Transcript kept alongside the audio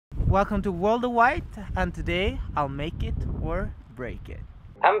welcome to World of White, and today I'll make it or break it.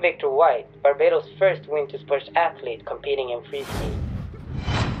 I'm Victor White, Barbados' first winter sports athlete competing in free ski.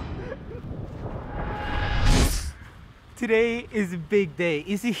 Today is a big day.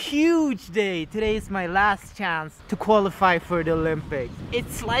 It's a huge day. Today is my last chance to qualify for the Olympics.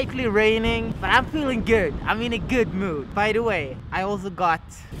 It's slightly raining, but I'm feeling good. I'm in a good mood. By the way, I also got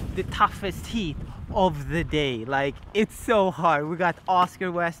the toughest heat of the day. Like, it's so hard. We got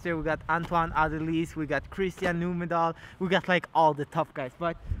Oscar Wester, we got Antoine Adelis, we got Christian Numedal, we got like all the tough guys.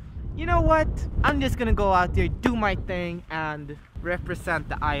 But you know what? I'm just gonna go out there, do my thing, and represent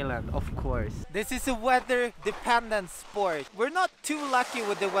the island, of course. This is a weather-dependent sport. We're not too lucky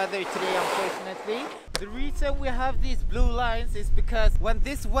with the weather today, unfortunately. The reason we have these blue lines is because when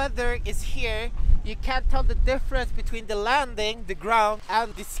this weather is here, you can't tell the difference between the landing, the ground,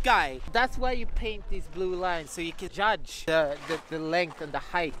 and the sky. That's why you paint these blue lines, so you can judge the length and the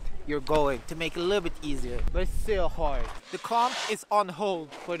height you're going, to make it a little bit easier, but it's still hard. The comp is on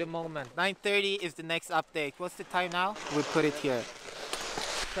hold for the moment. 9:30 is the next update. What's the time now? We put it here.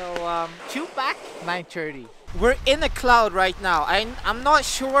 So shoot back 9:30. We're in a cloud right now. I'm not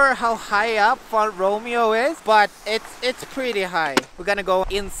sure how high up Front Romeo is, but it's pretty high. We're gonna go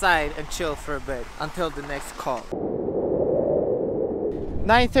inside and chill for a bit until the next call.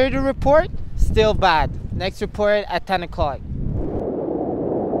 9:30 report, still bad. Next report at 10 o'clock.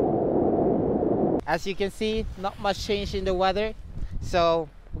 As you can see, not much change in the weather, so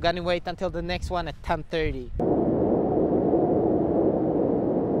we're gonna wait until the next one at 10:30.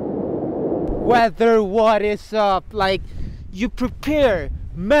 Weather, what is up? Like, you prepare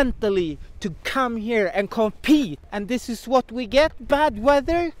mentally to come here and compete, and this is what we get? Bad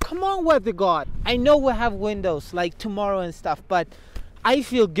weather? Come on, weather god. I know we have windows like tomorrow and stuff, but I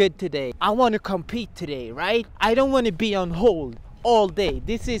feel good today. I want to compete today, right? I don't want to be on hold all day.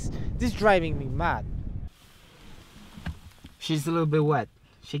 This is driving me mad. She's a little bit wet.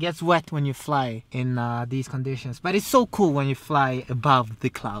 She gets wet when you fly in these conditions, but it's so cool when you fly above the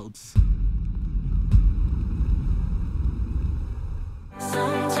clouds.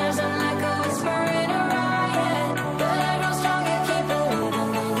 Sometimes I'm like a whisper in a riot, but I grow stronger, keep believing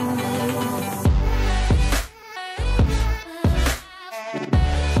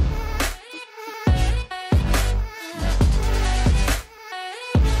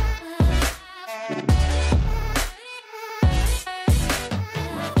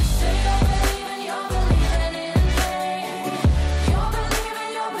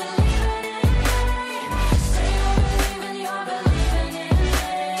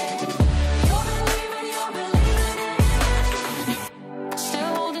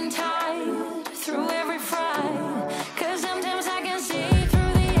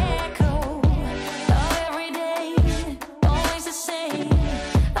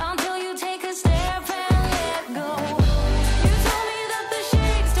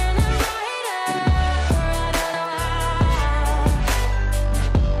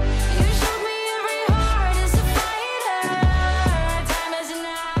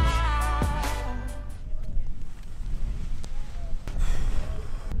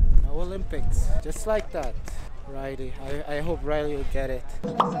Olympics, just like that. Riley, I hope Riley will get it.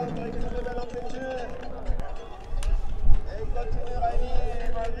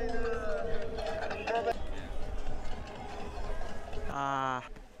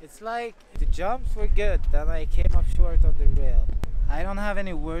 It's like the jumps were good, then I came up short on the rail. I don't have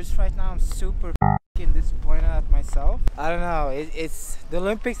any words right now. I'm super disappointed at myself. I don't know, it's the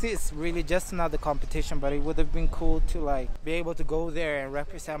Olympics is really just another competition, but it would have been cool to like be able to go there and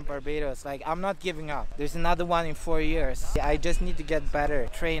represent Barbados. Like, I'm not giving up. There's another one in 4 years. I just need to get better,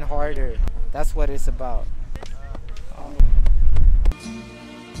 train harder. That's what it's about.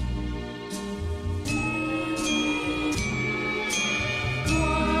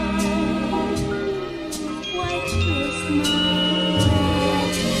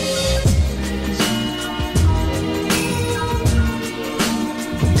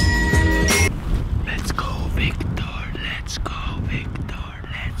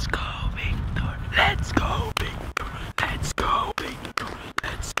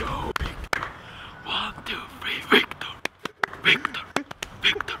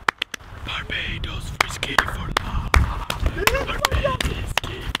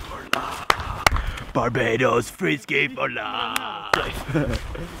 Barbados free ski for life.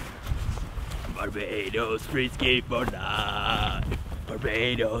 Barbados free ski for life.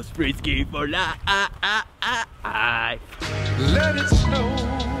 Barbados free ski for life. Let it snow.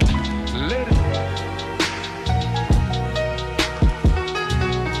 Let it.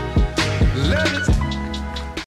 Let it.